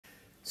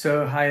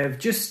So I have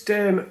just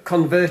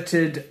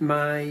converted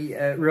my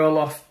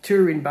Rohloff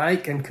touring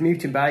bike and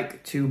commuting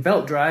bike to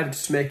belt drive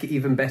just to make it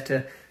even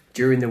better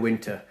during the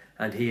winter.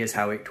 And here's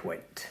how it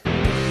went.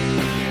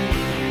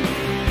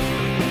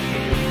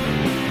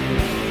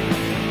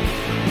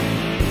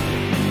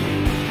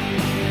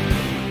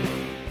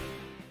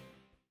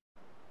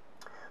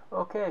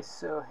 Okay,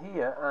 so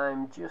here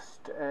I'm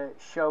just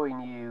showing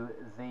you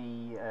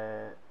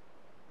the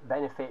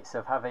benefits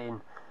of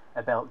having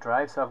a belt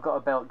drive. So I've got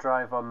a belt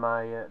drive on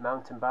my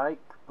mountain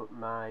bike, but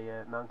my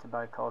mountain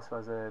bike also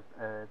has the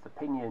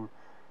Pinion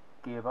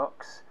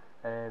gearbox.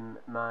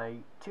 My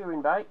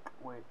touring bike,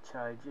 which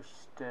I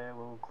just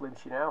will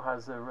glimpse you now,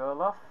 has a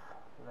Rohloff.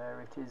 There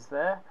it is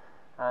there,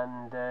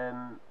 and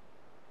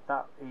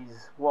that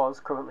was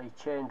currently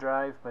chain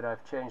drive, but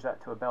I've changed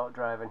that to a belt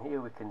drive, and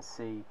here we can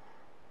see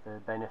the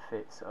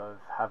benefits of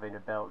having a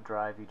belt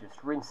drive. You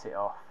just rinse it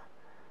off,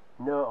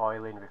 no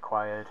oiling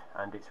required,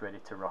 and it's ready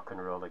to rock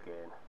and roll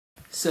again.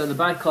 So the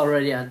bike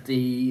already had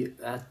the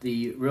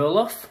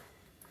Rohloff,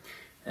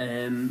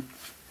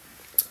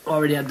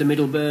 already had the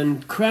middle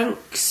burn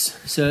cranks,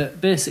 so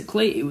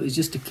basically it was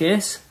just a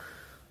case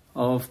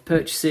of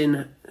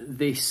purchasing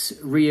this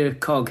rear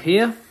cog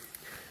here,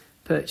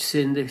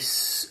 purchasing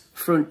this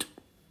front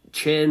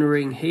chain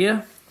ring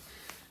here,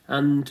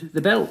 and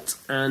the belt.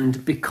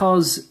 And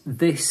because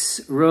this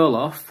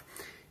Rohloff,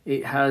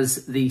 it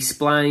has the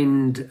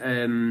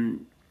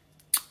splined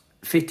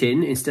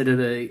fitting instead of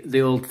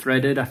the old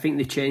threaded. I think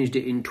they changed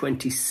it in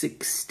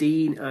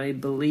 2016, I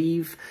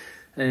believe.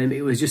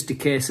 It was just a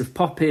case of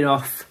popping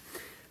off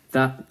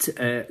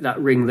that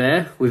ring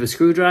there with a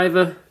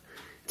screwdriver,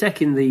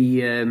 taking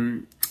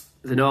the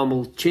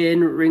normal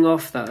chain ring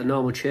off that a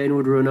normal chain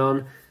would run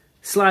on,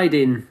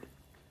 sliding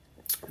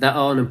that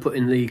on and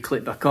putting the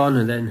clip back on,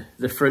 and then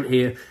the front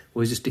here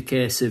was just a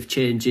case of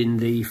changing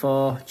the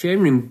 4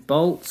 chainring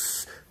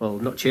bolts, well,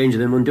 not changing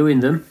them,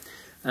 undoing them,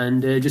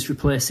 and just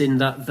replacing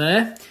that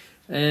there.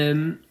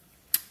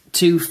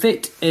 To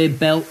fit a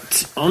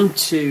belt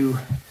onto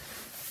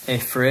a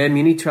frame,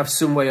 you need to have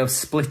some way of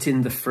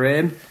splitting the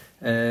frame,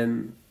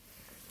 and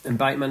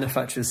bike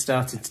manufacturers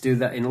started to do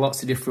that in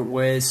lots of different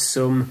ways.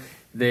 Some,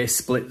 they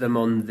split them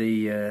on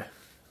the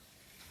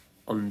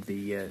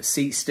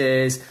seat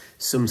stays,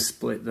 some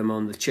split them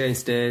on the chain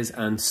stays,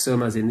 and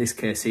some, as in this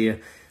case here,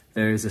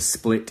 there is a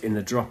split in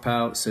the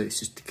dropout, so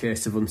it's just a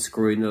case of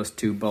unscrewing those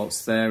 2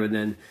 bolts there, and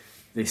then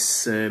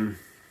this bit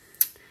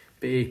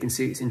here, you can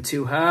see it's in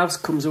 2 halves,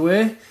 comes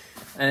away.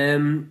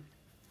 Rohloff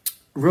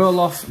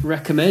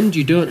recommend,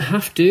 you don't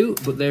have to,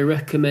 but they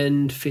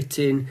recommend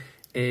fitting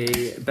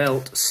a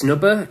belt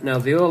snubber. Now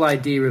the whole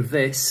idea of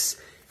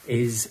this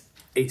is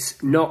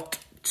it's not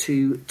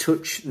to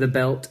touch the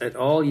belt at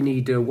all. You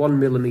need a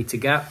 1mm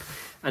gap,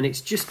 and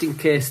it's just in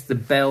case the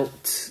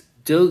belt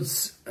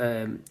does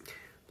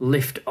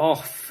lift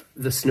off,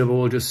 the snubber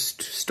will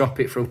just stop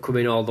it from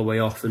coming all the way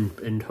off,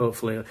 and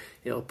hopefully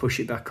it'll push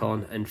it back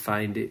on and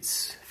find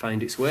its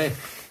way.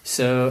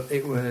 So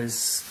it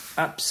was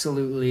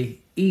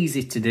absolutely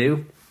easy to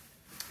do.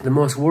 The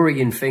most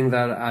worrying thing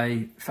that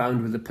I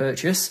found with the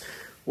purchase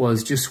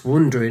was just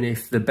wondering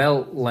if the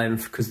belt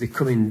length, because they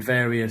come in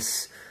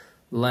various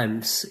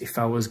lengths, if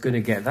I was going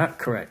to get that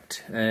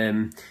correct.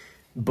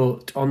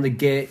 But on the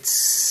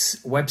Gates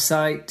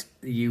website,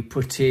 you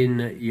put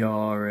in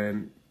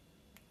your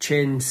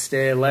chain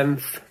stay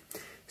length,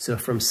 so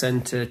from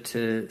centre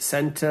to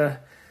centre,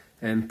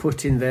 and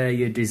put in there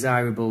your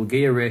desirable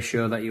gear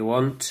ratio that you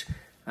want,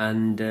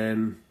 and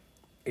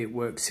it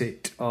works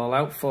it all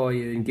out for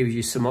you and gives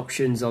you some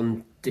options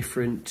on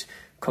different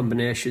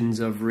combinations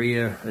of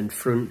rear and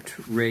front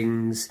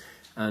rings,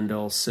 and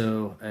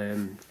also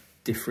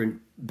different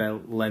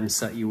belt lengths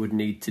that you would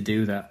need to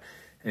do that.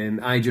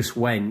 I just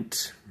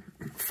went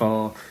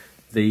for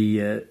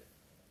the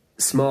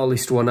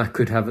smallest one I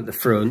could have at the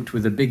front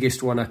with the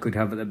biggest one I could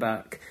have at the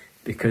back,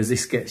 because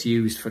this gets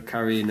used for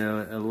carrying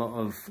a lot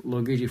of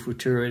luggage if we're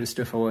touring and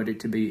stuff. I wanted it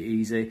to be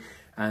easy,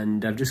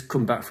 and I've just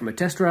come back from a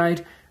test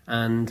ride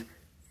and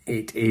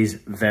it is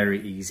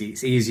very easy.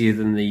 It's easier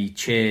than the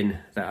chain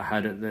that I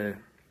had at the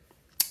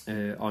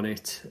on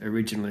it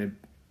originally,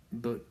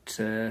 but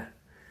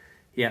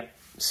yeah,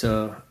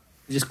 so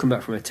just come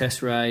back from a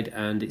test ride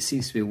and it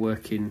seems to be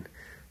working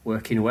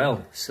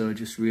well, so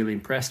just really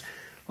impressed.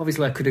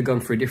 Obviously I could have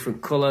gone for a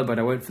different colour, but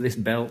I went for this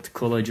belt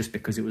colour just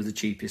because it was the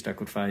cheapest I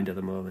could find at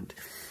the moment.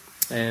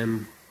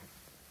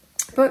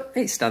 But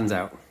it stands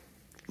out,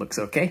 looks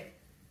okay.